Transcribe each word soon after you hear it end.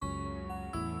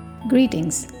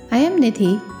Greetings, I am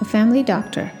Nidhi, a family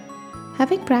doctor.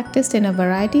 Having practiced in a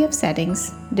variety of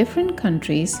settings, different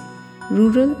countries,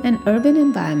 rural and urban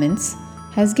environments,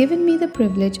 has given me the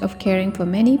privilege of caring for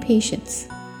many patients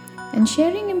and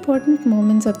sharing important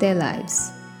moments of their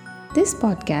lives. This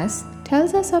podcast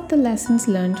tells us of the lessons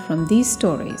learned from these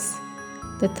stories,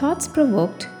 the thoughts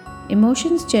provoked,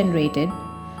 emotions generated,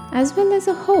 as well as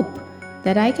a hope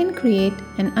that I can create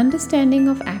an understanding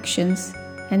of actions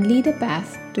and lead a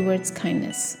path towards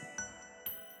kindness.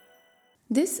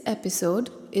 This episode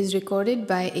is recorded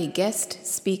by a guest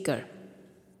speaker.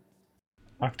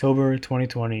 October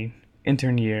 2020,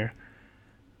 intern year,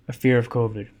 a fear of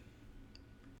COVID.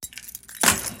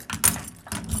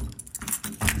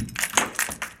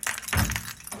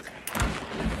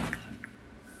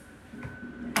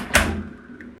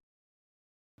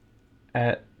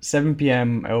 At 7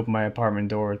 p.m., I open my apartment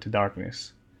door to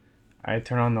darkness. I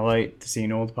turn on the light to see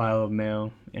an old pile of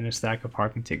mail and a stack of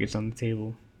parking tickets on the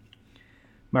table.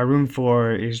 My room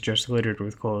floor is just littered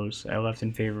with clothes I left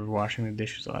in favor of washing the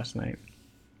dishes last night.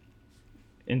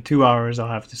 In 2 hours, I'll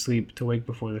have to sleep to wake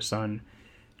before the sun,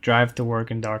 drive to work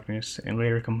in darkness, and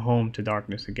later come home to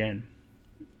darkness again.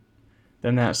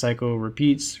 Then that cycle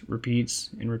repeats,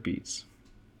 and repeats.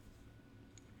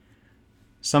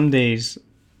 Some days,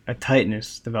 a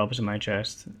tightness develops in my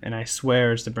chest, and I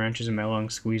swear it's the branches in my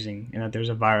lungs squeezing and that there's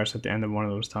a virus at the end of one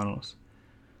of those tunnels.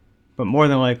 But more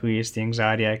than likely, it's the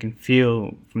anxiety I can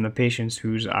feel from the patients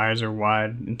whose eyes are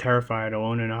wide and terrified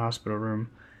alone in a hospital room,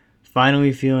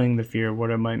 finally feeling the fear of what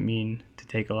it might mean to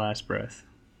take a last breath.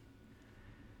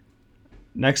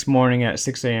 Next morning at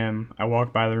 6 a.m., I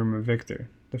walk by the room of Victor,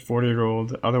 the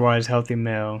 40-year-old, otherwise healthy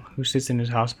male who sits in his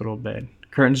hospital bed,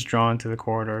 curtains drawn to the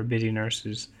corridor of busy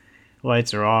nurses.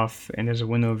 Lights are off, and there's a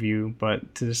window view,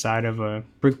 but to the side of a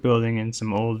brick building and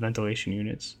some old ventilation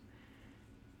units.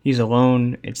 He's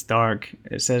alone, it's dark,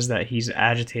 it says that he's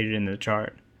agitated in the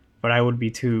chart, but I would be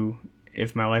too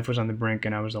if my life was on the brink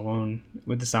and I was alone,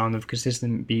 with the sound of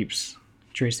consistent beeps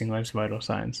tracing life's vital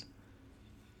signs.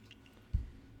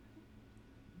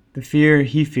 The fear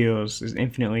he feels is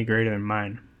infinitely greater than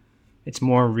mine. It's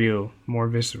more real, more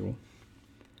visceral.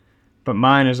 But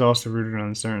mine is also rooted in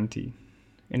uncertainty.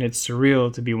 And it's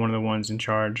surreal to be one of the ones in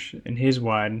charge, in his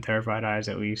wide and terrified eyes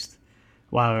at least,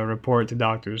 while I report to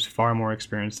doctors far more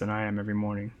experienced than I am every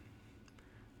morning.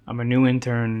 I'm a new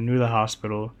intern, new to the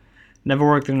hospital, never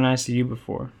worked in an ICU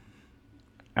before.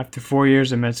 After 4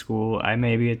 years of med school, I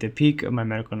may be at the peak of my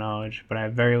medical knowledge, but I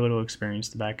have very little experience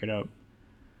to back it up.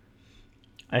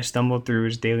 I stumbled through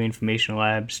his daily information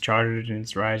labs, charted in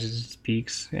its rises, its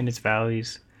peaks, and its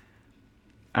valleys.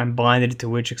 I'm blinded to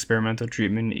which experimental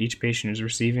treatment each patient is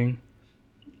receiving.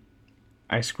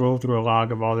 I scroll through a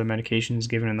log of all the medications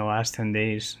given in the last 10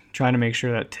 days, trying to make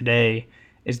sure that today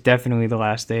is definitely the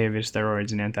last day of his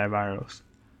steroids and antivirals.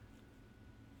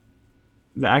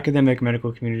 The academic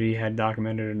medical community had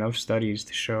documented enough studies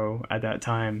to show, at that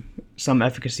time, some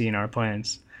efficacy in our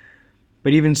plans.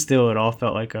 But even still, it all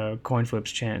felt like a coin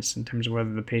flip's chance in terms of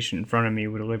whether the patient in front of me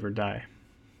would live or die.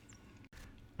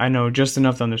 I know just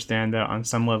enough to understand that on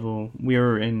some level, we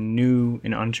are in new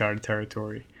and uncharted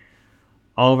territory.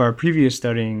 All of our previous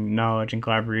studying, knowledge, and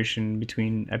collaboration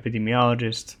between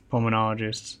epidemiologists,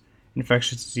 pulmonologists,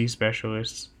 infectious disease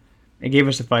specialists, it gave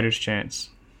us a fighter's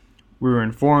chance. We were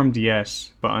informed,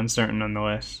 yes, but uncertain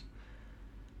nonetheless.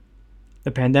 The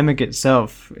pandemic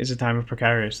itself is a time of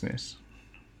precariousness.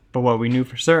 But what we knew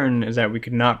for certain is that we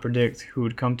could not predict who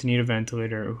would come to need a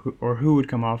ventilator or who would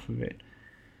come off of it.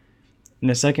 In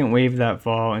the second wave that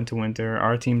fall into winter,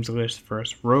 our team's list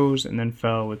first rose and then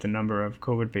fell with the number of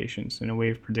COVID patients in a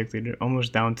wave predicted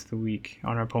almost down to the week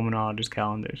on our pulmonologist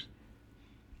calendars.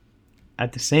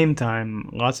 At the same time,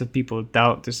 lots of people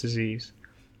doubt this disease,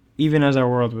 even as our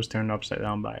world was turned upside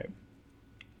down by it.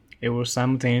 It was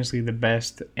simultaneously the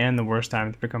best and the worst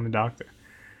time to become a doctor.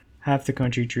 Half the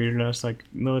country treated us like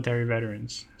military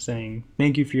veterans, saying,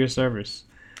 "Thank you for your service,"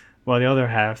 while the other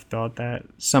half thought that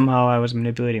somehow I was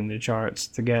manipulating the charts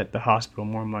to get the hospital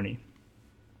more money.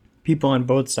 People on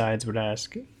both sides would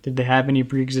ask, did they have any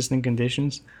pre-existing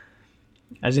conditions?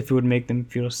 As if it would make them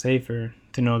feel safer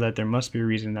to know that there must be a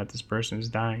reason that this person is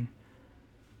dying.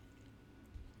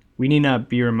 We need not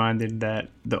be reminded that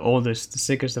the oldest, the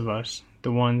sickest of us,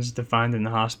 the ones defined in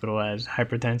the hospital as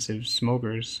hypertensive,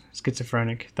 smokers,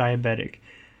 schizophrenic, diabetic,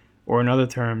 or in other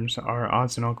terms, our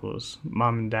aunts and uncles,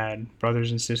 mom and dad,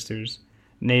 brothers and sisters,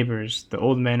 neighbors, the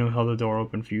old man who held the door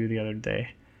open for you the other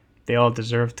day. They all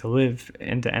deserve to live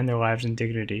and to end their lives in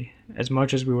dignity, as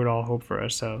much as we would all hope for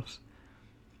ourselves.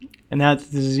 And that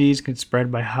the disease can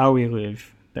spread by how we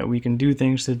live, that we can do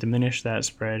things to diminish that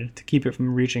spread, to keep it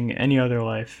from reaching any other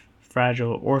life,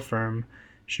 fragile or firm,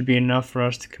 should be enough for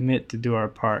us to commit to do our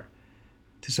part,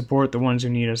 to support the ones who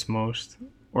need us most,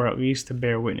 or at least to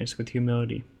bear witness with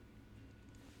humility.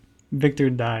 Victor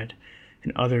died,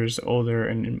 and others older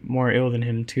and more ill than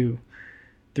him too.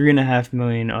 3.5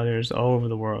 million others all over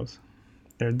the world.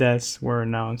 Their deaths were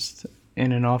announced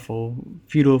in an awful,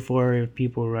 futile flurry of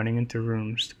people running into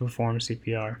rooms to perform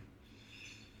CPR.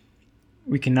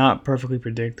 We cannot perfectly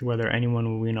predict whether anyone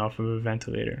will wean off of a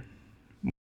ventilator.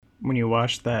 When you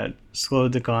watch that slow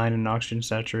decline in oxygen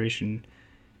saturation,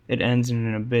 it ends in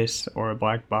an abyss or a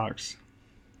black box.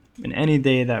 And any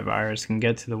day that virus can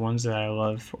get to the ones that I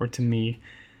love, or to me,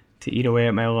 to eat away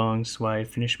at my lungs while I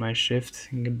finish my shift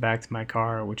and get back to my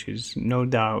car, which is no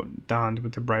doubt donned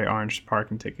with a bright orange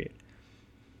parking ticket.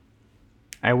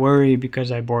 I worry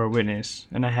because I bore witness,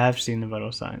 and I have seen the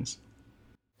vital signs.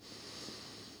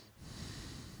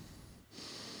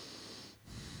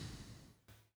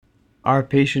 Our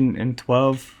patient in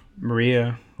 12,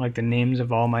 Maria, like the names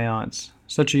of all my aunts,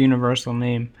 such a universal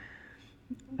name.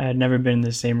 I had never been in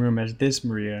the same room as this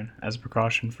Maria as a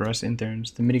precaution for us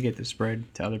interns to mitigate the spread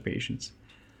to other patients.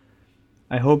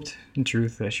 I hoped, in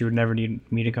truth, that she would never need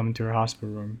me to come into her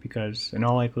hospital room because, in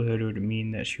all likelihood, it would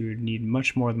mean that she would need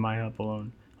much more than my help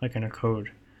alone, like in a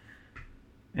code.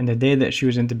 And the day that she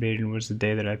was intubated was the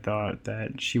day that I thought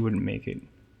that she wouldn't make it.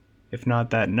 If not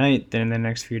that night, then in the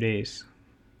next few days.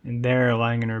 And there,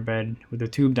 lying in her bed, with a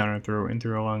tube down her throat into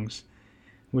her lungs,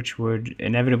 which would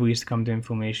inevitably succumb to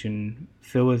inflammation,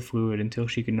 fill with fluid until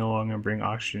she could no longer bring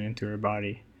oxygen into her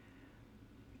body.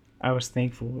 I was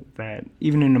thankful that,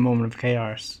 even in a moment of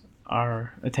chaos,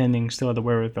 our attending still had the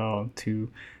wherewithal to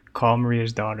call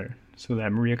Maria's daughter, so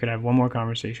that Maria could have one more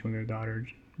conversation with her daughter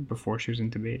before she was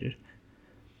intubated.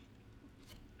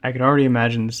 I could already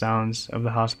imagine the sounds of the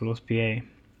hospital's PA,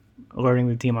 alerting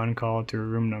the team on call to her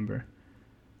room number.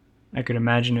 I could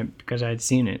imagine it because I had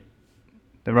seen it.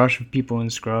 The rush of people in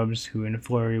scrubs who in a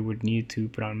flurry would need to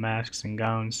put on masks and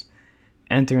gowns,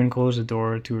 enter and close the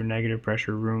door to her negative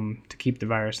pressure room to keep the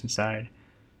virus inside,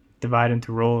 divide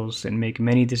into roles and make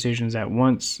many decisions at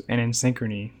once and in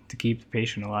synchrony to keep the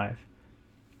patient alive.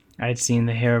 I had seen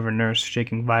the hair of a nurse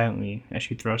shaking violently as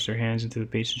she thrust her hands into the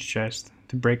patient's chest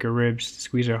to break her ribs, to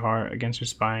squeeze her heart against her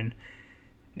spine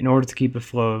in order to keep a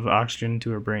flow of oxygen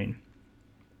to her brain.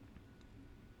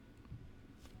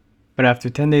 But after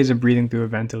 10 days of breathing through a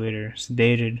ventilator,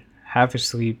 sedated, half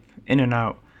asleep, in and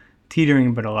out,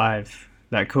 teetering but alive,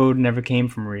 that code never came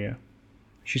from Maria.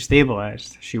 She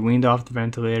stabilized. She weaned off the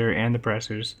ventilator and the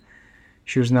pressors.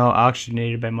 She was now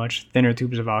oxygenated by much thinner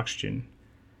tubes of oxygen,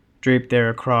 draped there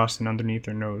across and underneath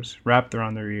her nose, wrapped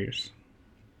around her ears.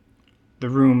 The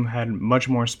room had much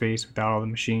more space without all the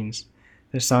machines.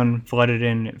 The sun flooded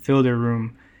in, it filled her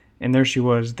room, and there she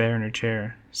was there in her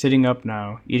chair, sitting up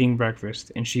now, eating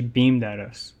breakfast, and she beamed at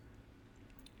us.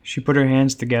 She put her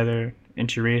hands together, and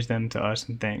she raised them to us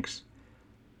in thanks.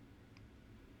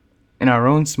 And our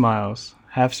own smiles,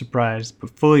 half surprised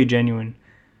but fully genuine,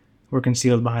 were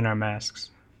concealed behind our masks.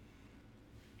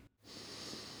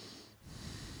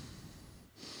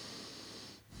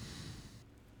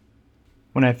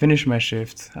 When I finish my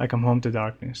shift, I come home to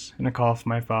darkness, and a call from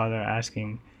my father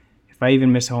asking if I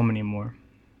even miss home anymore.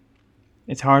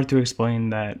 It's hard to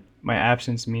explain that my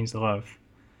absence means love.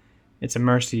 It's a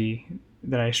mercy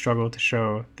that I struggle to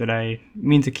show, that I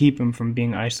mean to keep him from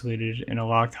being isolated in a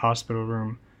locked hospital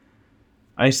room,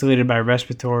 isolated by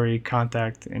respiratory,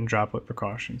 contact, and droplet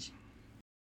precautions.